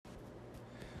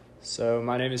So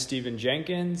my name is Stephen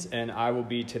Jenkins, and I will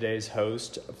be today's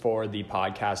host for the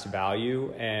podcast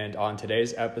ValYOU. And on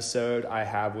today's episode, I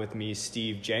have with me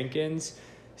Steve Jenkins.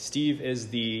 Steve is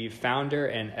the founder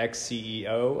and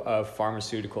ex-CEO of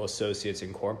Pharmaceutical Associates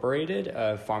Incorporated,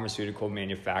 a pharmaceutical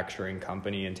manufacturing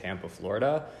company in Tampa,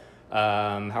 Florida.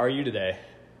 How are you today?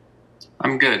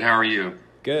 I'm good. How are you?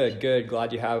 Good.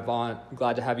 Glad to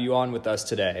have you on with us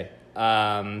today.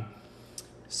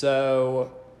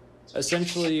 So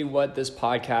essentially what this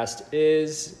podcast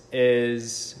is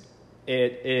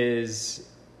it is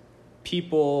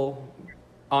people,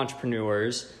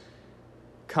 entrepreneurs,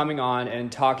 coming on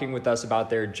and talking with us about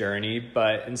their journey,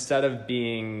 but instead of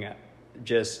being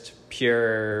just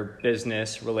pure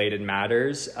business related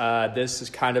matters, this is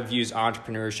kind of views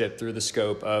entrepreneurship through the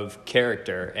scope of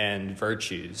character and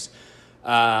virtues.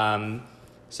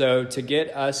 So to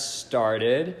get us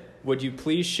started, would you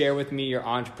please share with me your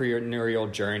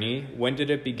entrepreneurial journey? When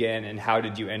did it begin, and how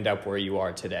did you end up where you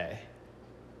are today?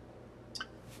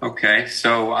 Okay,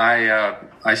 so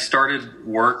I started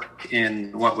work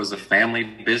in what was a family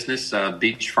business,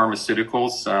 Beach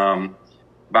Pharmaceuticals,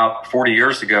 about 40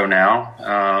 years ago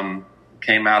now.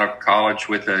 Came out of college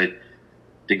with a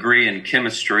degree in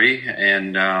chemistry,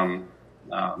 and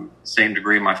same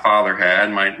degree my father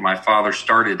had. My father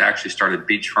started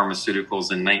Beach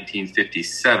Pharmaceuticals in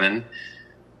 1957.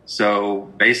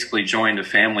 So basically joined a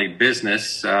family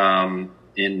business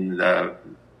in the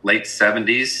late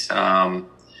 70s.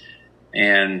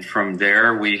 And from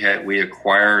there we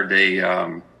acquired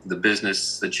the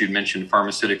business that you mentioned,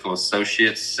 Pharmaceutical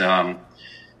Associates,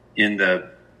 in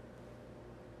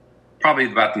probably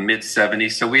about the mid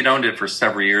 70s. So we'd owned it for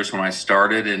several years when I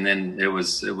started, and then it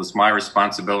was my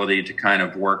responsibility to kind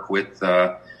of work with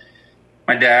my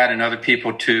dad and other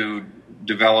people to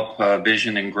develop a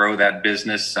vision and grow that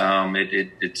business.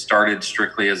 It started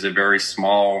strictly as a very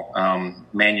small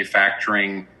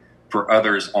manufacturing for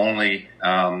others only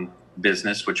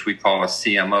business, which we call a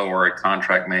CMO, or a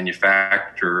contract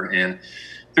manufacturer. And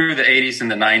through the 80s and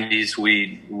the 90s,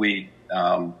 we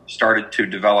started to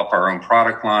develop our own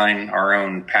product line, our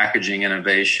own packaging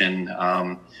innovation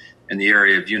in the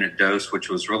area of unit dose, which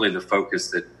was really the focus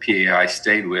that PAI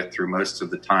stayed with through most of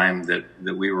the time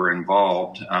that we were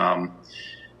involved.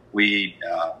 We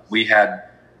had,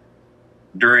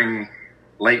 during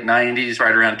late 90s,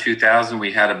 right around 2000,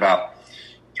 we had about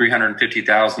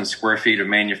 350,000 square feet of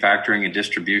manufacturing and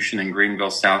distribution in Greenville,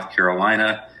 South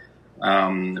Carolina.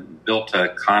 Built a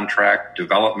contract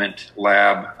development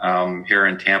lab here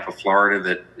in Tampa, Florida,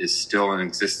 that is still in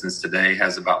existence today,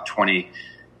 has about 20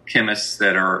 chemists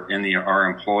that are in our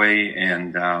employ,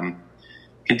 and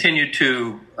continue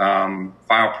to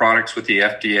file products with the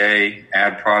FDA,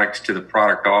 add products to the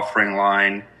product offering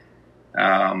line.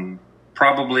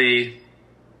 Probably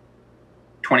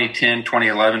 2010,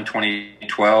 2011,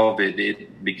 2012,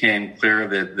 it became clear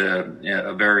that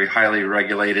a very highly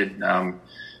regulated,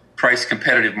 price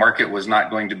competitive market was not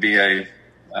going to be a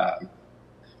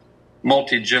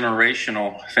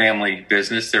multi-generational family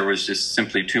business. There was just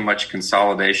simply too much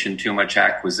consolidation, too much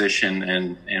acquisition,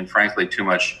 and frankly, too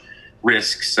much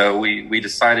risk. So we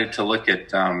decided to look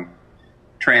at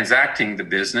transacting the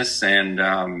business, and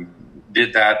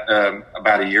did that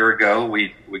about a year ago.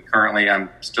 I'm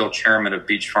still chairman of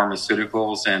Beach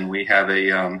Pharmaceuticals, and we have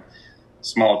a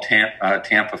small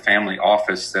Tampa family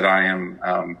office that I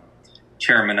am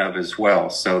chairman of as well.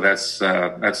 So that's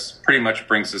pretty much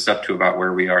brings us up to about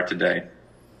where we are today.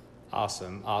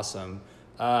 Awesome.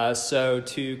 So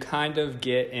to kind of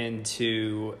get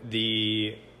into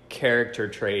the character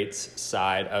traits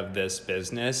side of this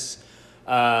business,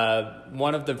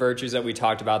 one of the virtues that we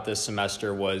talked about this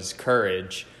semester was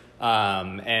courage.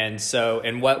 And so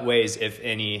in what ways, if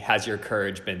any, has your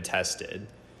courage been tested?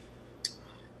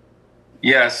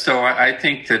 Yeah, so I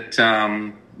think that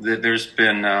there's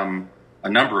been a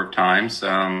number of times.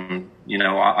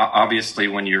 Obviously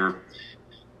when you're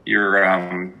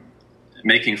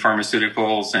making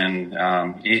pharmaceuticals, and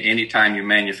anytime you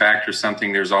manufacture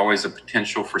something, there's always a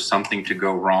potential for something to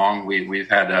go wrong.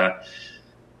 We've had a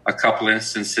couple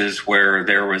instances where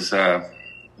there was a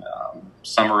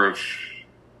summer of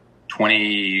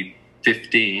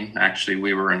 2015. Actually,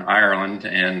 we were in Ireland,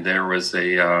 and there was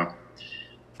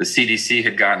the CDC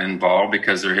had gotten involved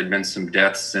because there had been some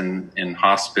deaths in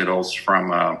hospitals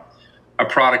from a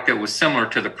product that was similar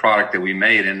to the product that we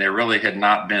made, and there really had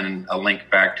not been a link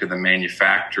back to the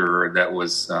manufacturer that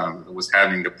was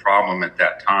having the problem at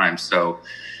that time. So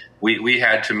we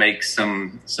had to make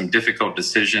some difficult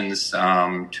decisions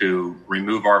to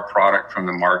remove our product from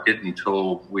the market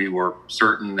until we were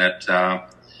certain that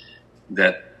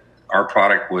our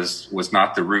product was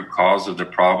not the root cause of the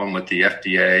problem with the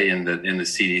FDA and the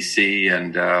CDC,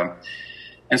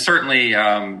 and certainly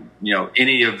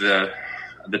any of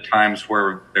the times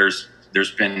where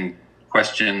there's been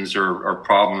questions or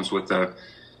problems with a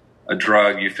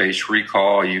drug, you face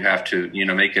recall. You have to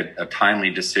make a timely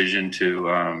decision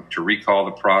to recall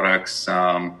the products,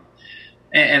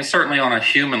 and certainly on a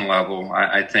human level,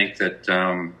 I think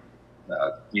that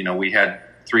we had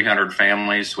 300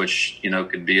 families, which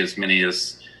could be as many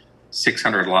as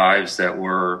 600 lives that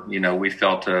were we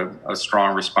felt a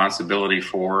strong responsibility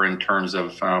for in terms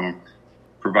of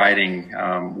providing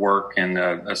work and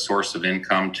a source of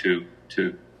income to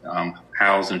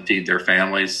house and feed their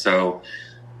families. So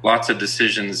lots of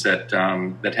decisions that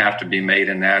have to be made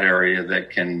in that area that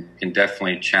can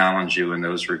definitely challenge you in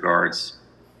those regards.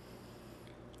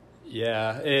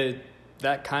 Yeah,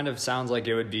 that kind of sounds like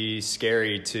it would be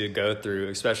scary to go through,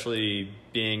 especially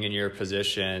being in your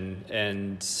position,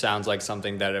 and sounds like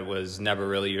something that it was never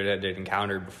really you had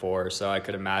encountered before. So I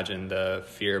could imagine the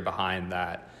fear behind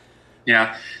that.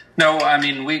 Yeah, no, I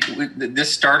mean,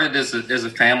 this started as a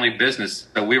family business,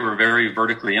 so we were very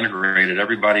vertically integrated.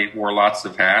 Everybody wore lots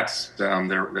of hats.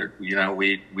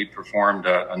 We performed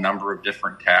a number of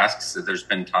different tasks. There's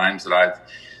been times that I've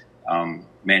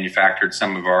manufactured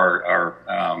some of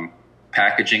our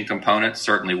packaging components,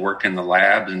 certainly worked in the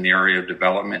lab in the area of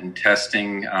development and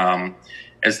testing.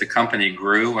 As the company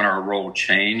grew and our role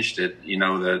changed, that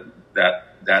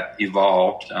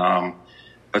evolved.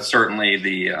 But certainly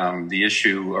the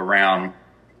issue around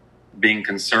being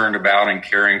concerned about and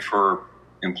caring for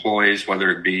employees, whether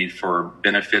it be for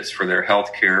benefits for their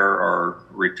health care or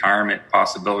retirement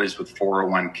possibilities with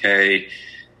 401k,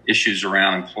 issues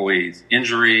around employees'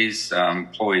 injuries,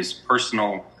 employees'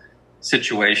 personal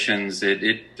situations.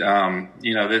 There's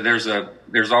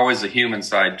always a human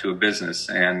side to a business,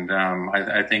 and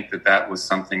I think that was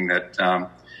something that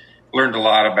learned a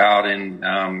lot about, and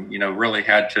really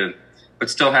but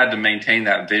still had to maintain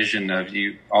that vision of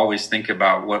you always think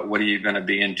about what are you going to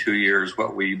be in 2 years,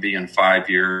 what will you be in 5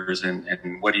 years, and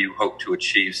what do you hope to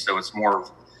achieve. So it's more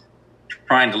of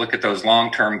trying to look at those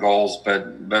long-term goals,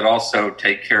 but also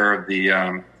take care of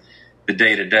the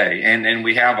day-to-day. And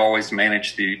we have always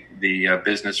managed the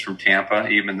business from Tampa,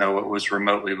 even though it was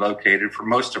remotely located for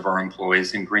most of our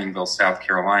employees in Greenville, South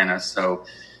Carolina. So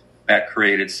that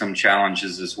created some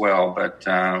challenges as well, but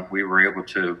we were able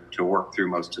to work through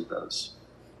most of those.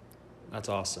 That's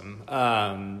awesome.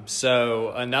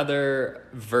 So another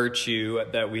virtue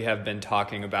that we have been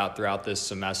talking about throughout this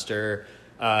semester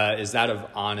is that of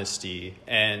honesty.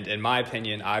 And in my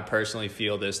opinion, I personally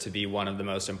feel this to be one of the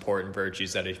most important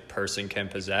virtues that a person can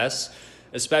possess,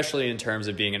 especially in terms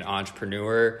of being an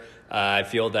entrepreneur. I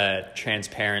feel that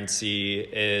transparency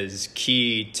is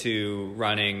key to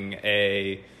running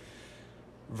a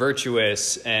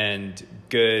virtuous and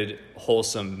good,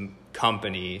 wholesome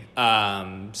company.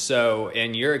 So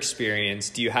in your experience,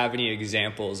 do you have any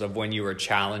examples of when you were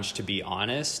challenged to be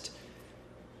honest?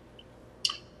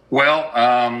 Well,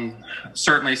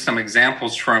 certainly some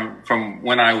examples from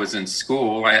when I was in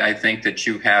school. I think that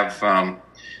you have, and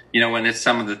it's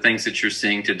some of the things that you're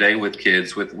seeing today with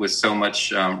kids with so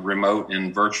much remote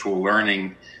and virtual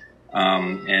learning,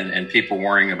 and people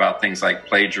worrying about things like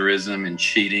plagiarism and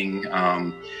cheating.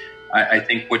 I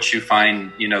think what you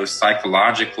find,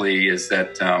 psychologically is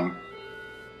that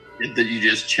you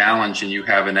just challenge and you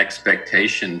have an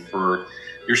expectation for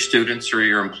your students or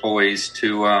your employees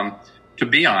to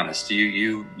be honest.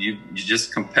 You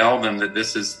just compel them that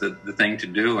this is the thing to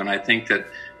do. And I think that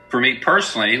for me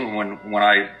personally, when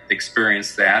I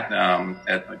experienced that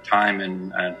at my time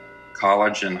in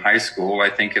college and high school, I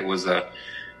think it was a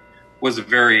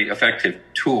very effective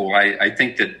tool. I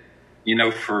think that,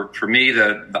 for me,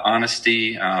 the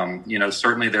honesty,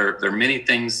 certainly there are many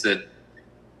things that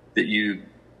you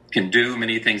can do,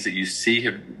 many things that you see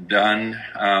have done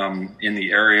in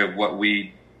the area of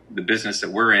the business that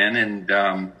we're in, and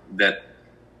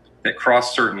that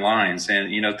cross certain lines. And,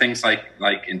 things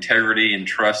like integrity and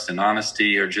trust and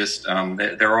honesty are just,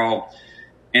 they're all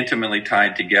intimately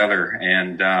tied together.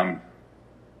 And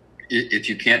if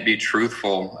you can't be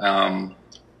truthful,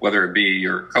 whether it be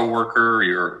your coworker,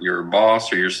 your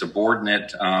boss, or your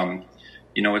subordinate,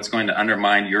 it's going to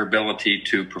undermine your ability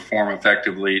to perform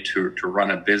effectively, to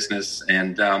run a business.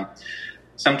 And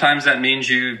sometimes that means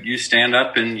you stand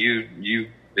up and you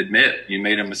admit you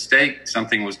made a mistake,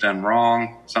 something was done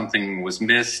wrong, something was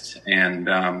missed, and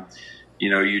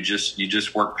you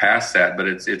just work past that. But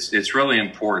it's really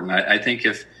important. I think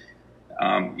if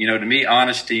to me,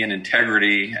 honesty and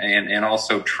integrity and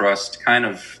also trust kind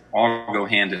of all go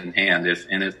hand in hand.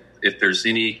 If there's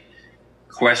any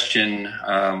question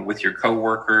with your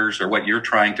coworkers or what you're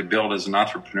trying to build as an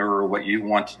entrepreneur or what you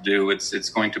want to do, it's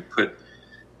going to put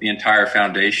the entire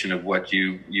foundation of what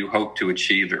you hope to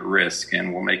achieve at risk,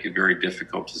 and will make it very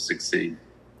difficult to succeed.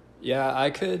 Yeah, I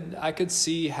could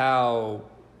see how,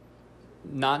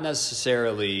 not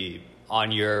necessarily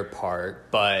on your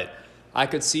part, but I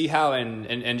could see how in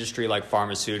an industry like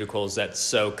pharmaceuticals that's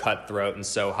so cutthroat and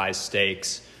so high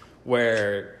stakes,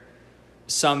 where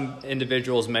some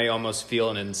individuals may almost feel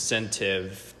an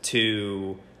incentive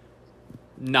to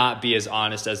not be as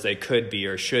honest as they could be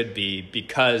or should be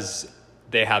because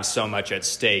they have so much at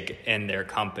stake in their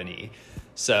company.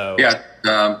 So yeah,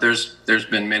 there's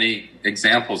been many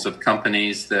examples of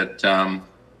companies that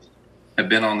have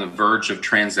been on the verge of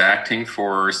transacting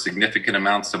for significant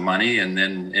amounts of money, and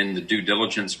then in the due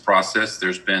diligence process,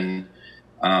 there's been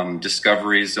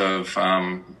discoveries of,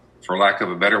 for lack of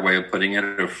a better way of putting it,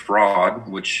 a fraud,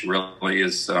 which really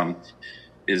is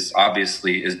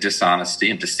obviously is dishonesty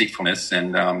and deceitfulness,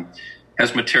 and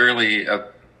has materially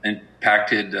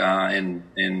impacted in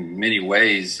many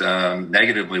ways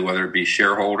negatively, whether it be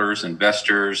shareholders,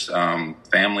 investors,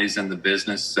 families in the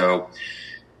business. So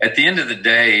at the end of the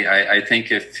day, I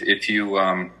think if you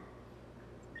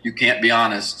you can't be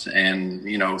honest,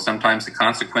 and sometimes the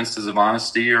consequences of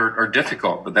honesty are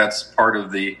difficult, but that's part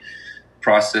of the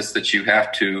process that you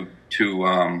have to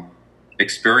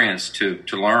experience to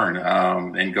learn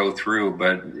and go through.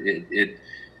 But it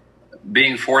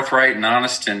being forthright and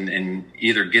honest and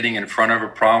either getting in front of a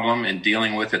problem and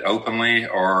dealing with it openly,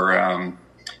 or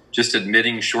just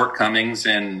admitting shortcomings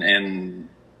and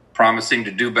promising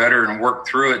to do better and work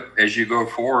through it as you go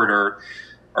forward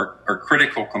are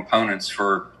critical components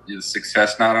for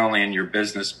success, not only in your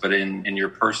business, but in your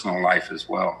personal life as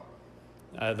well.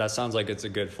 That sounds like it's a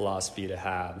good philosophy to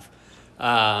have.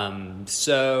 Third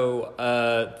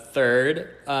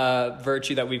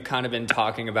virtue that we've kind of been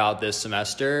talking about this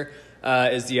semester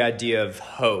is the idea of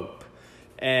hope.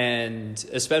 And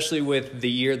especially with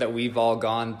the year that we've all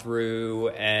gone through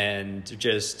and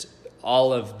just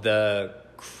all of the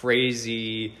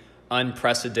crazy,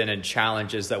 unprecedented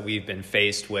challenges that we've been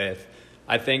faced with,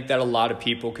 I think that a lot of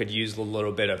people could use a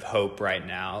little bit of hope right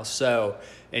now. So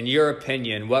in your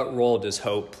opinion, what role does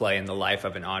hope play in the life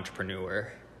of an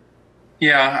entrepreneur?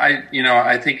 Yeah,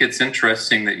 I think it's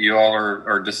interesting that you all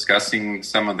are discussing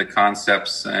some of the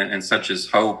concepts and such as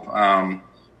hope,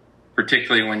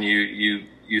 particularly when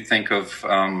you think of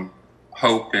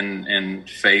hope and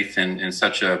faith in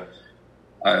such a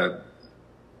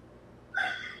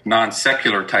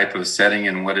non-secular type of setting,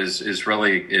 in what is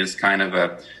really kind of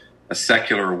a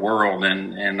secular world.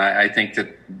 And I think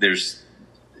that there's,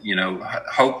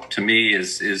 hope to me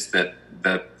is that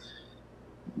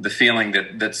the feeling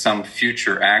that some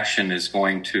future action is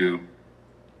going to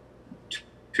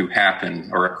happen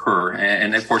or occur.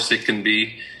 And of course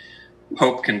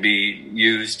hope can be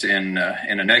used in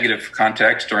a negative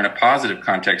context or in a positive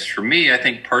context. For me, I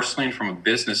think personally, from a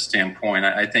business standpoint,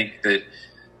 I think that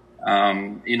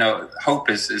hope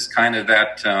is kind of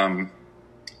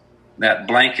that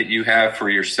blanket you have for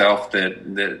yourself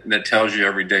that tells you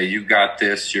every day, you got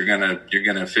this, you're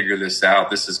gonna figure this out,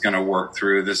 this is gonna work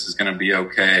through, this is gonna be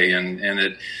okay, and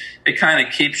it kind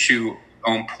of keeps you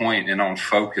on point and on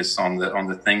focus on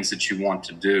the things that you want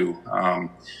to do.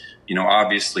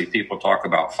 Obviously people talk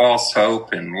about false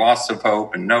hope and loss of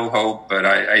hope and no hope, but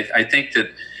I think that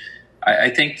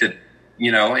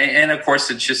and of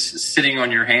course it's just sitting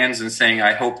on your hands and saying,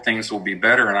 I hope things will be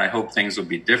better and I hope things will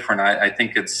be different. I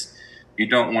think you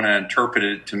don't want to interpret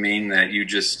it to mean that you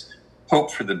just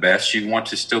hope for the best. You want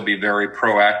to still be very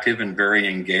proactive and very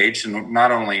engaged, and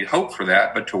not only hope for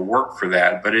that, but to work for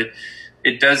that. But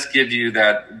it does give you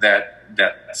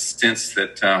that sense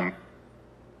that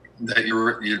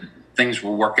your things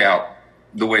will work out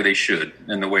the way they should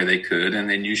and the way they could, and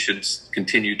then you should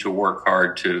continue to work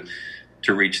hard to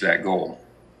reach that goal.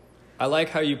 I like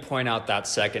how you point out that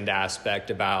second aspect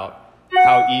about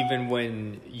how even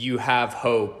when you have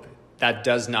hope, that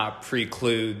does not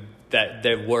preclude that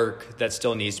the work that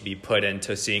still needs to be put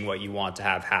into seeing what you want to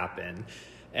have happen.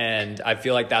 And I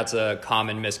feel like that's a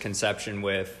common misconception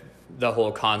with the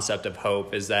whole concept of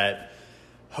hope, is that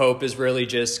hope is really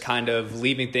just kind of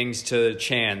leaving things to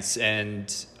chance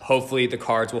and hopefully the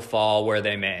cards will fall where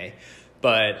they may.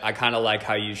 But I kind of like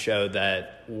how you showed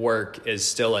that work is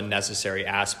still a necessary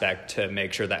aspect to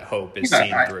make sure that hope is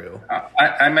seen through.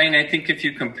 I think if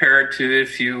you compare it to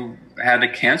if you had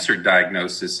a cancer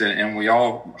diagnosis, and we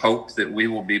all hope that we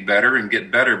will be better and get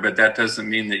better, but that doesn't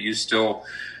mean that you still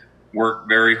work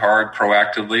very hard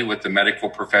proactively with the medical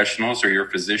professionals or your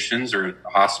physicians or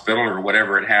hospital or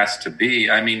whatever it has to be.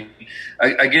 I mean,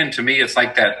 again, to me, it's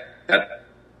like that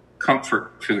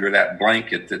comfort food or that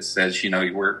blanket that says,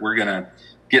 we're going to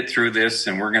get through this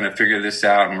and we're going to figure this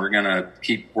out and we're going to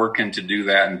keep working to do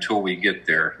that until we get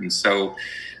there. And so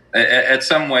at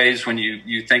some ways, when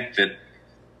you think that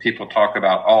people talk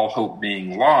about all hope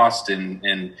being lost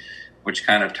and which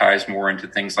kind of ties more into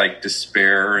things like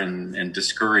despair and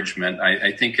discouragement,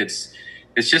 I think it's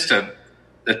just a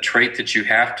trait that you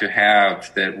have to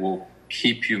have that will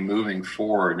keep you moving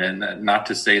forward. And not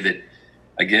to say that,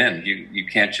 again, you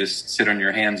can't just sit on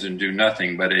your hands and do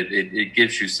nothing, but it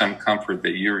gives you some comfort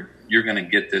that you're going to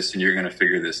get this and you're going to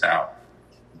figure this out.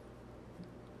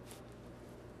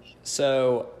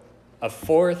 So a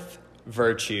fourth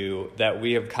virtue that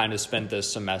we have kind of spent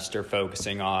this semester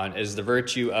focusing on is the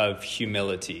virtue of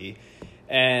humility.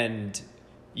 And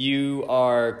you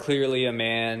are clearly a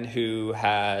man who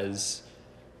has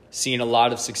seen a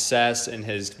lot of success in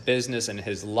his business and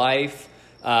his life.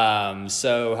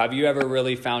 So have you ever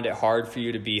really found it hard for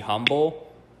you to be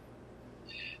humble?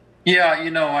 Yeah,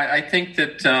 I think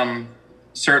that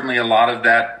certainly a lot of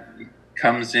that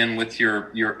comes in with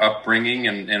your upbringing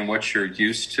and what you're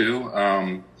used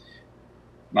to.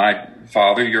 My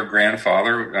father, your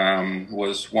grandfather,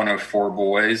 was one of four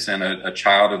boys and a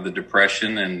child of the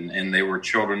Depression, and they were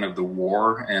children of the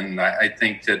war. And I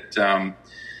think that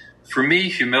for me,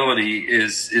 humility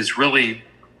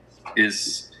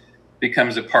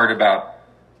becomes a part about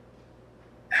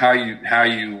how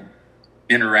you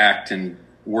interact and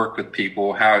work with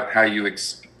people, how you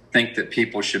think that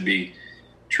people should be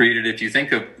treated. If you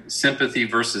think of sympathy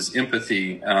versus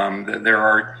empathy, there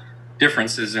are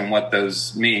differences in what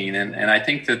those mean. And I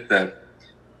think that the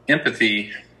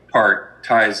empathy part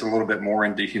ties a little bit more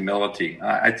into humility.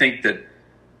 I think that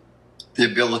the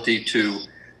ability to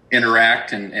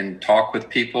interact and talk with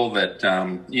people that,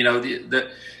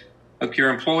 look, your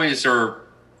employees you're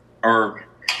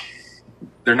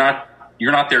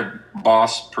not their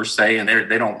boss per se, and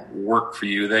they don't work for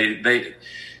you.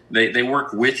 They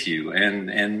work with you,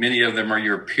 and many of them are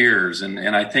your peers.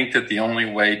 And I think that the only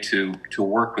way to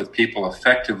work with people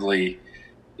effectively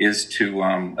is to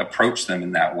approach them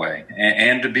in that way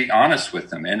and to be honest with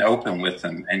them and open with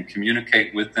them and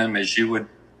communicate with them as you would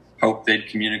hope they'd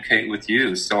communicate with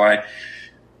you. So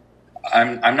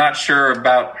I'm not sure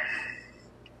about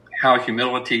how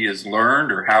humility is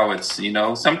learned or how it's,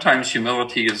 sometimes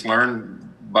humility is learned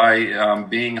by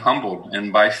being humbled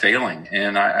and by failing.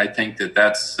 And I think that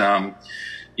that's,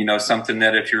 something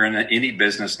that if you're in any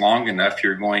business long enough,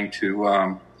 you're going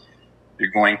to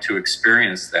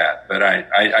experience that. But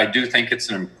I do think it's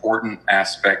an important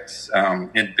aspect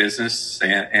in business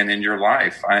and in your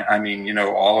life. I mean,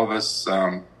 all of us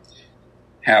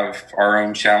have our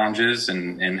own challenges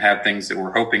and have things that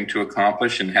we're hoping to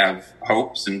accomplish and have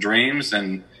hopes and dreams.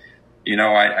 And,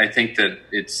 I think that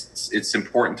it's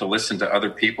important to listen to other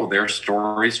people, their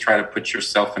stories, try to put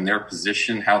yourself in their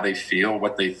position, how they feel,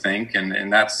 what they think.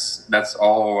 And that's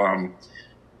all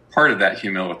part of that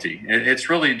humility. It's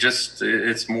really just,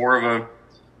 it's more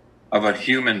of a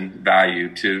human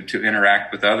value to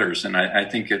interact with others. And I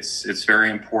think it's very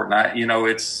important.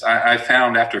 I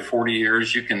found after 40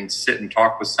 years, you can sit and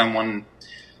talk with someone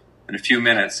in a few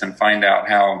minutes and find out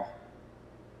how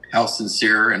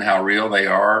sincere and how real they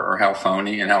are, or how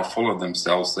phony and how full of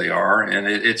themselves they are. And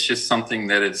it's just something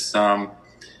that it's,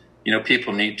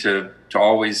 people need to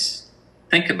always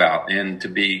think about and to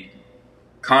be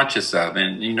conscious of.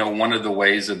 And, one of the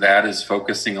ways of that is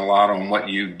focusing a lot on what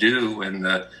you do and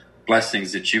the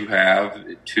blessings that you have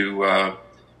to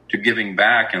giving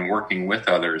back and working with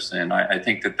others. And I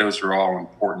think that those are all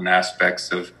important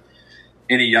aspects of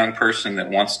any young person that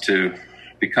wants to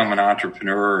become an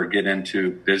entrepreneur or get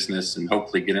into business and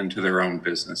hopefully get into their own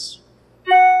business.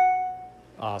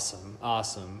 Awesome.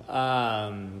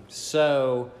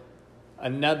 So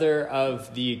another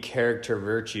of the character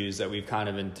virtues that we've kind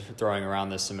of been throwing around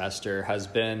this semester has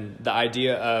been the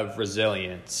idea of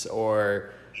resilience,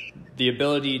 or the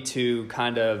ability to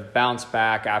kind of bounce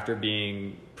back after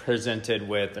being presented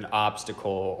with an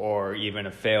obstacle or even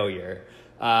a failure.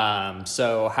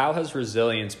 So how has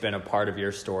resilience been a part of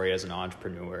your story as an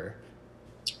entrepreneur?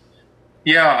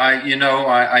 Yeah,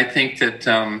 I think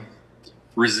that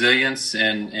resilience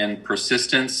and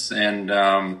persistence and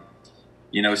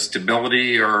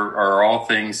stability are all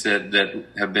things that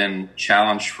have been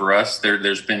challenged for us.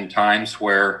 There's been times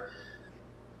where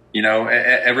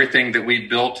everything that we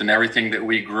built and everything that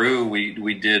we grew,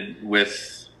 we did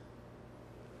with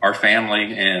our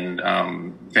family and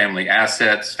family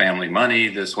assets, family money.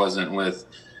 This wasn't with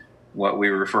what we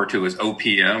refer to as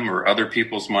OPM, or other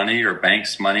people's money or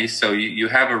banks' money. So you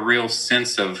have a real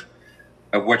sense of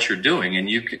what you're doing, and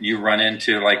you run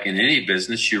into, like in any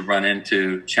business, you run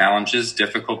into challenges,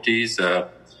 difficulties, a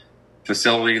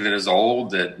facility that is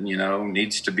old that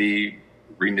needs to be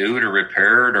renewed or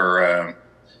repaired, or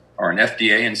an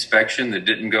FDA inspection that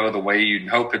didn't go the way you'd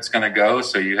hope it's going to go.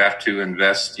 So you have to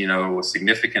invest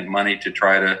significant money to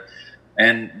try to.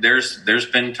 And there's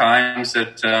been times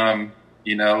that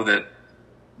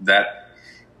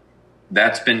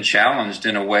that's been challenged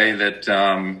in a way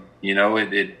that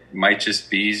it might just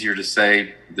be easier to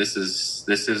say this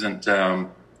isn't going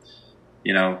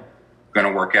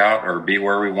to work out or be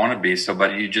where we want to be. So,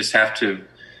 but you just have to,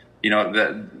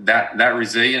 that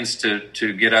resilience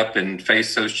to get up and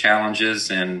face those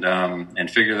challenges and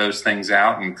figure those things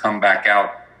out and come back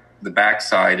out the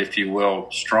backside, if you will,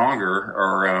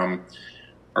 stronger,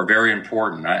 are very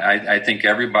important. I think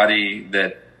everybody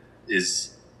that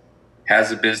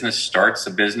has a business, starts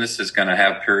a business, is going to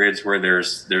have periods where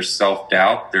there's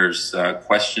self-doubt, there's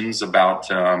questions about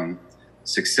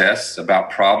success, about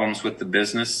problems with the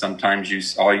business.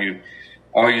 Sometimes all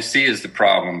you see is the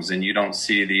problems and you don't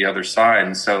see the other side.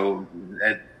 And so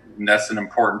that's an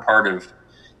important part of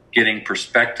getting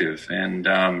perspective and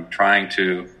trying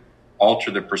to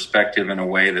alter the perspective in a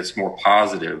way that's more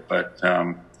positive. But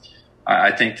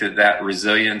I think that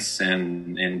resilience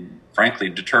and frankly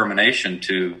determination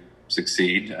to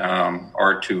succeed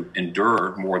or to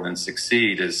endure more than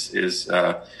succeed is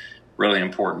a really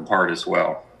important part as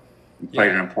well. It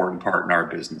played an important part in our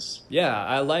business. Yeah,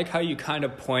 I like how you kind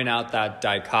of point out that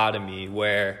dichotomy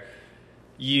where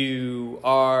you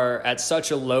are at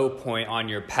such a low point on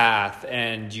your path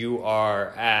and you are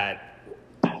at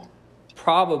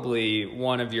probably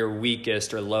one of your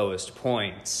weakest or lowest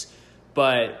points.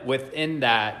 But within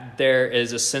that, there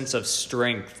is a sense of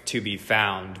strength to be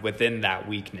found within that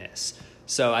weakness.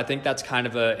 So I think that's kind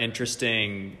of an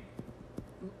interesting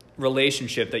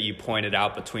relationship that you pointed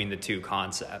out between the two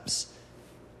concepts.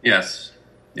 Yes.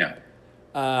 Yeah.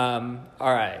 All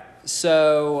right.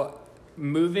 So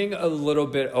moving a little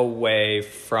bit away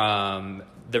from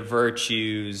the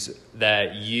virtues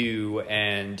that you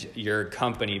and your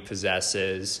company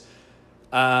possesses,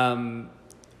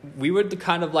 we would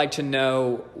kind of like to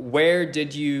know, where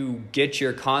did you get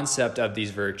your concept of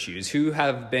these virtues? Who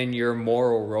have been your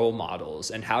moral role models,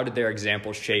 and how did their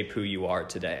examples shape who you are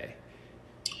today?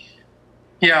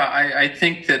 Yeah, I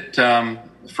think that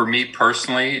for me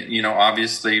personally,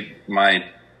 obviously my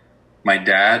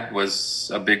dad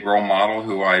was a big role model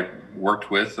who I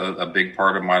worked with a big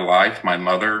part of my life. My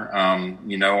mother,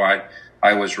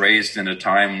 I was raised in a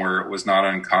time where it was not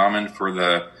uncommon for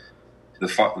the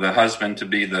husband to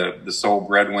be the sole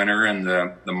breadwinner and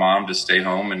the mom to stay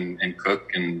home and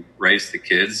cook and raise the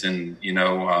kids. And,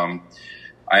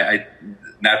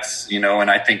 that's, and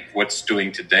I think what's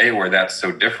doing today where that's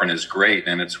so different is great.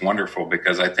 And it's wonderful,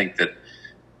 because I think that,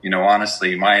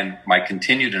 honestly, my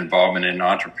continued involvement in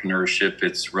entrepreneurship,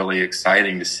 it's really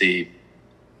exciting to see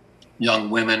young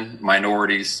women,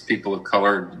 minorities, people of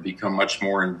color become much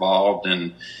more involved.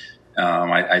 And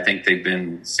I think they've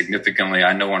been significantly,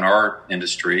 I know in our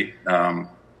industry,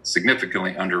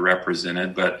 significantly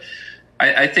underrepresented. But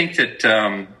I think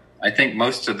that I think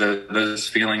most of those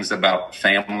feelings about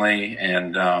family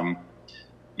and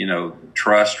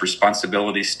trust,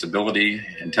 responsibility, stability,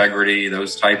 integrity,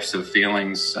 those types of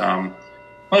feelings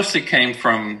mostly came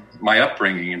from my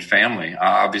upbringing and family.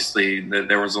 Obviously,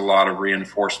 there was a lot of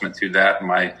reinforcement through that in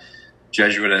my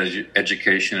Jesuit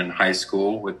education in high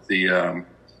school with the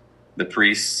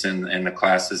priests and the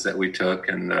classes that we took,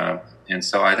 and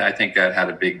so I think that had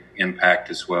a big impact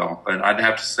as well. But I'd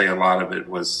have to say a lot of it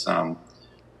was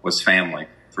family,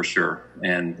 for sure,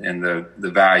 and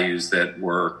the values that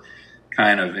were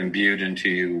kind of imbued into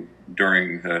you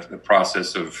during the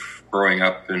process of growing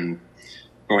up and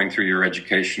going through your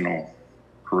educational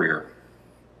career.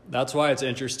 That's why it's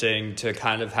interesting to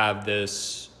kind of have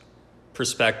this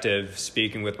perspective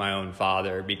speaking with my own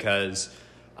father, because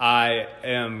I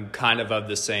am kind of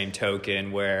the same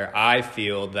token, where I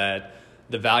feel that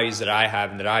the values that I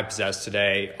have and that I possess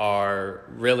today are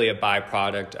really a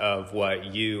byproduct of what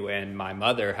you and my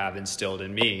mother have instilled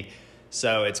in me.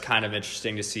 So it's kind of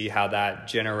interesting to see how that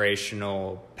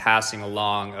generational passing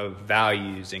along of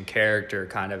values and character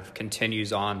kind of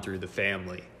continues on through the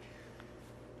family.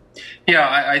 Yeah,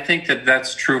 I think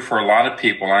that's true for a lot of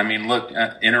people. I mean, look,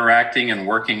 interacting and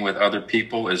working with other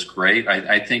people is great.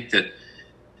 I think that,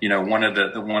 one of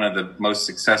the most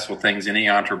successful things any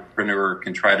entrepreneur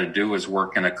can try to do is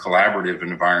work in a collaborative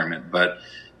environment. But,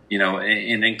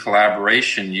 in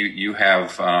collaboration, you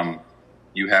have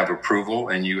you have approval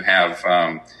and you have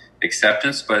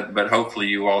acceptance, but hopefully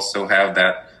you also have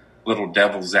that little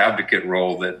devil's advocate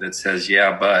role that says,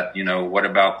 yeah, but, you know, what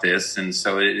about this? And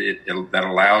so that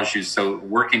allows you. So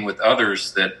working with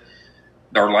others that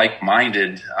are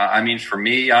like-minded. I mean, for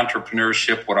me,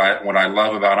 entrepreneurship, what I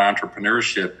love about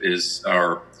entrepreneurship is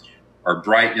our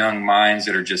bright young minds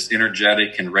that are just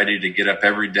energetic and ready to get up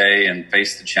every day and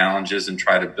face the challenges and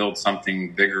try to build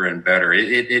something bigger and better.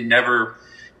 It never,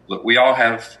 look, we all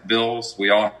have bills. We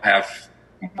all have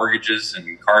mortgages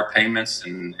and car payments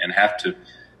and have to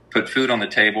put food on the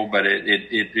table. But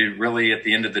it really, at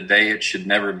the end of the day, it should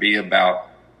never be about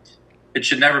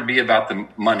the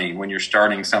money when you're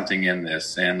starting something in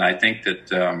this. And I think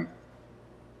that,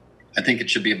 I think it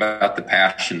should be about the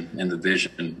passion and the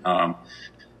vision.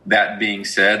 That being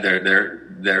said,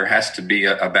 there has to be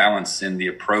a balance in the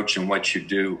approach and what you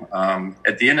do.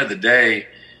 At the end of the day,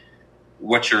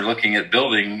 what you're looking at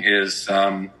building is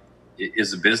a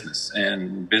business,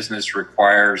 and business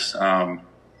requires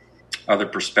other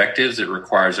perspectives. It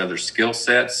requires other skill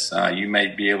sets. You may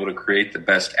be able to create the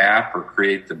best app or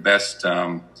create the best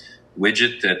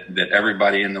widget that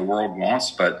everybody in the world wants,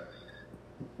 but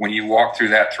when you walk through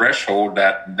that threshold,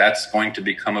 that's going to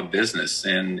become a business,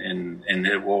 and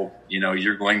it will, you know,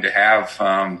 you're going to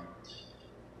have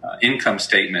income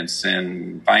statements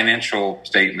and financial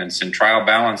statements and trial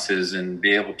balances, and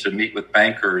be able to meet with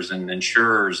bankers and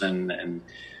insurers and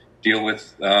deal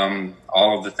with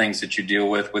all of the things that you deal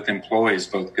with employees,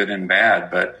 both good and bad.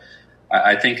 But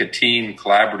I think a team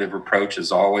collaborative approach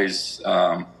is always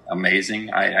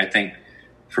amazing. I think,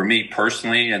 for me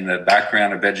personally, and the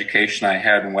background of education I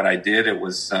had and what I did, it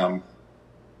was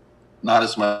not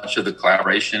as much of the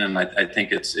collaboration. And I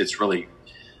think it's really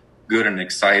good and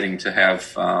exciting to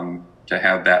have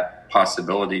that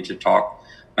possibility to talk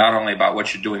not only about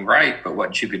what you're doing right, but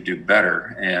what you could do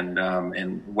better,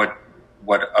 and what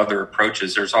other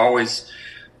approaches. There's always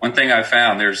one thing I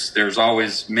found. There's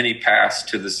always many paths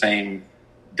to the same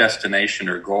destination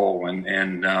or goal,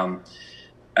 and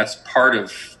that's part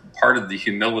of the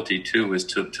humility too, is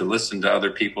to listen to other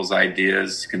people's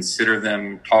ideas, consider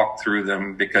them, talk through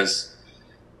them, because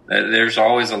there's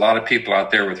always a lot of people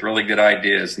out there with really good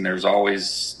ideas, and there's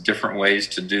always different ways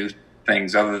to do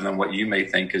things other than what you may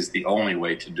think is the only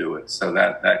way to do it. So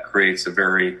that creates a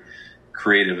very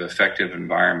creative, effective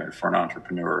environment for an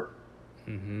entrepreneur.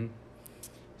 Mm-hmm.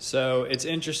 So it's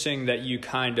interesting that you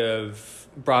kind of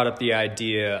brought up the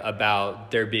idea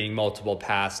about there being multiple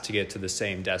paths to get to the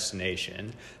same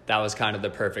destination. That was kind of the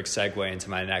perfect segue into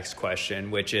my next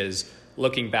question, which is,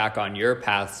 looking back on your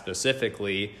path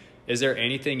specifically, is there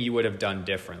anything you would have done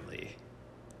differently?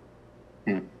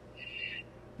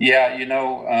 Yeah, you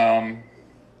know,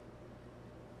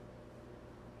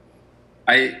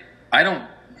 I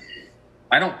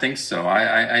don't think so.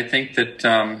 I think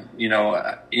that, you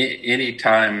know,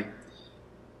 anytime,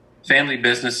 family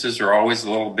businesses are always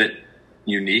a little bit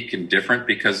unique and different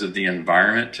because of the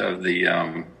environment of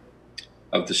the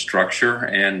structure.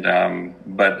 And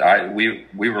but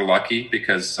we were lucky,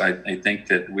 because I think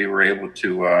that we were able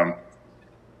to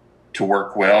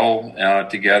work well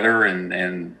together,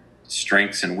 and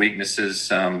strengths and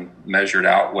weaknesses measured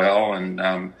out well. And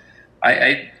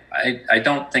I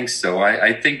don't think so.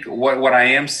 I think what I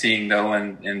am seeing, though,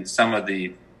 in some of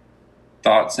the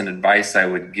thoughts and advice I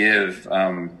would give,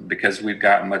 because we've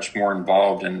gotten much more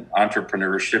involved in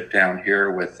entrepreneurship down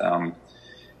here with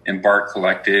Embark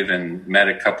Collective, and met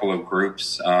a couple of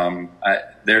groups.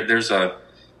 There's a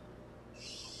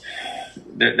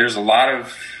lot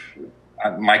of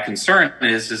my concern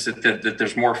is that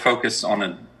there's more focus on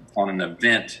an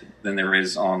event than there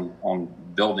is on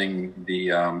building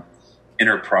the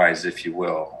enterprise, if you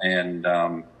will, and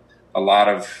a lot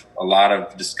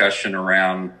of discussion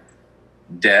around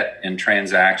debt and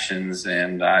transactions.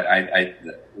 And I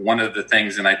one of the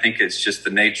things, and I think it's just the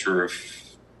nature of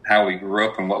how we grew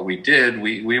up and what we did,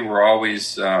 we were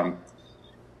always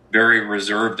very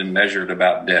reserved and measured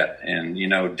about debt. And, you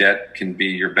know, debt can be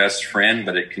your best friend,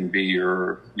 but it can be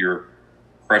your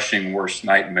crushing worst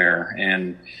nightmare.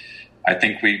 And I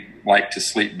think we like to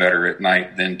sleep better at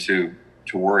night than to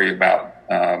worry about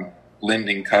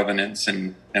lending covenants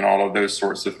and all of those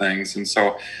sorts of things. And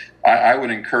so I would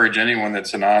encourage anyone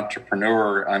that's an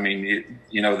entrepreneur. I mean,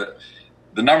 you know,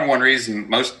 the number one reason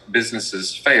most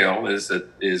businesses fail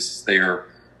is they are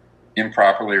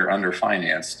improperly or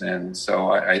underfinanced. And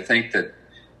so I think that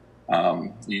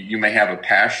you may have a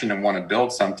passion and want to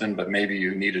build something, but maybe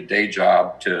you need a day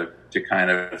job to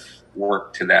kind of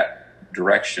work to that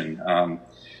direction.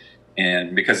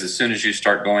 And because as soon as you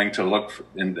start going to look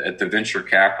at the venture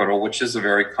capital, which is a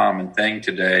very common thing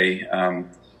today,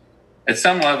 at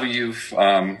some level you've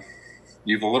a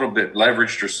little bit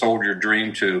leveraged or sold your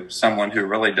dream to someone who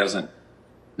really doesn't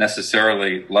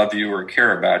necessarily love you or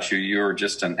care about you. You're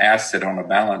just an asset on a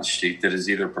balance sheet that is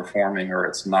either performing or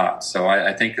it's not. So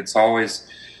I think it's always,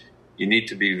 you need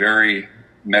to be very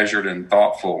measured and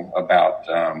thoughtful about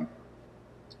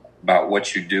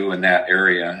what you do in that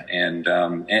area, and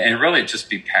really just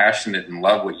be passionate and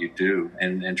love what you do,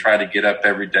 and try to get up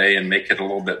every day and make it a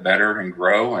little bit better and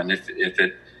grow. And if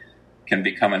it can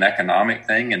become an economic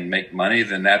thing and make money,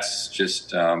 then that's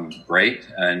just great.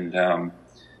 And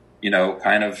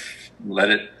kind of let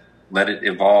it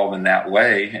evolve in that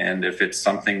way. And if it's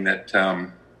something that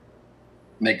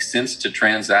makes sense to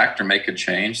transact or make a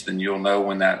change, then you'll know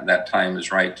when that time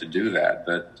is right to do that.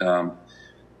 But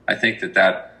I think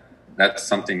that's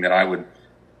something that I would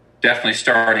definitely,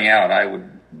 starting out, I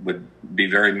would be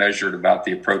very measured about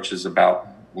the approaches about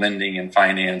lending and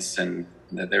finance, and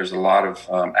that there's a lot of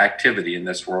activity in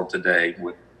this world today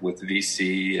with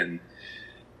VC and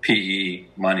PE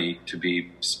money to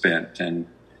be spent,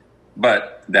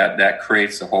 but that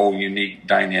creates a whole unique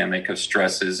dynamic of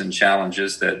stresses and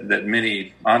challenges that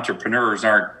many entrepreneurs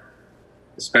aren't,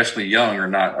 especially young,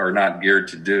 are not geared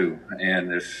to do.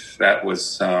 And if that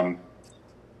was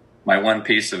my one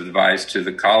piece of advice to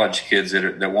the college kids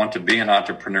that want to be in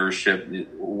entrepreneurship,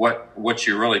 what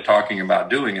you're really talking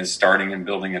about doing is starting and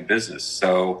building a business.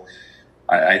 So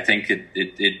I think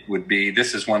it would be,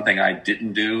 this is one thing I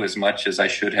didn't do as much as I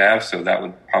should have. So that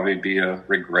would probably be a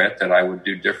regret that I would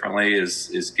do differently,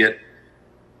 is get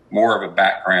more of a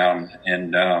background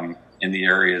in the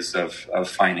areas of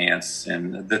finance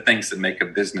and the things that make a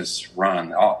business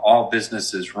run. All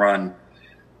businesses run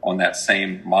on that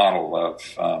same model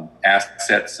of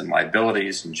assets and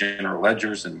liabilities and general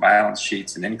ledgers and balance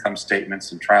sheets and income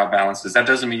statements and trial balances. That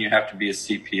doesn't mean you have to be a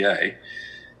CPA,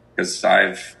 because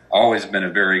I've always been a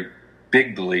very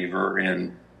big believer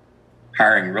in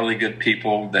hiring really good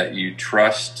people that you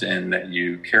trust and that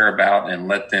you care about, and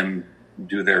let them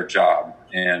do their job.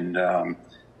 And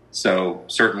so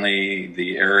certainly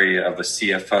the area of a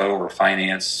CFO or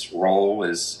finance role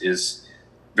is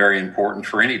very important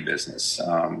for any business.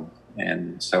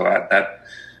 And so that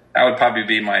would probably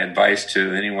be my advice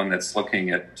to anyone that's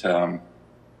looking at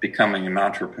becoming an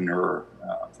entrepreneur,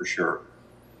 for sure.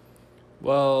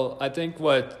 Well, I think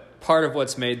part of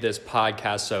what's made this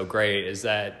podcast so great is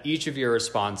that each of your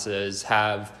responses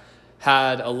have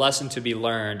had a lesson to be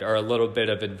learned or a little bit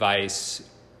of advice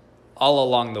all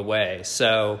along the way.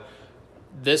 So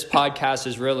this podcast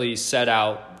is really set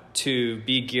out to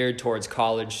be geared towards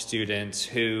college students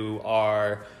who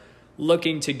are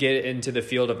looking to get into the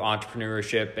field of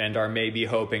entrepreneurship and are maybe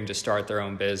hoping to start their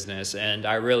own business. And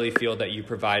I really feel that you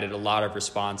provided a lot of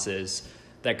responses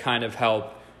that kind of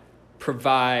help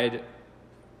provide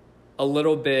a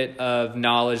little bit of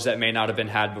knowledge that may not have been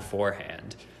had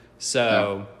beforehand.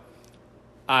 So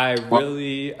I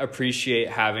really appreciate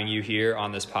having you here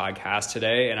on this podcast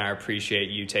today, and I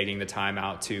appreciate you taking the time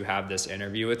out to have this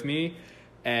interview with me.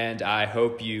 And I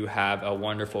hope you have a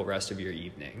wonderful rest of your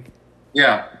evening.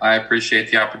 Yeah, I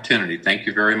appreciate the opportunity. Thank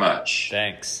you very much.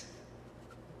 Thanks.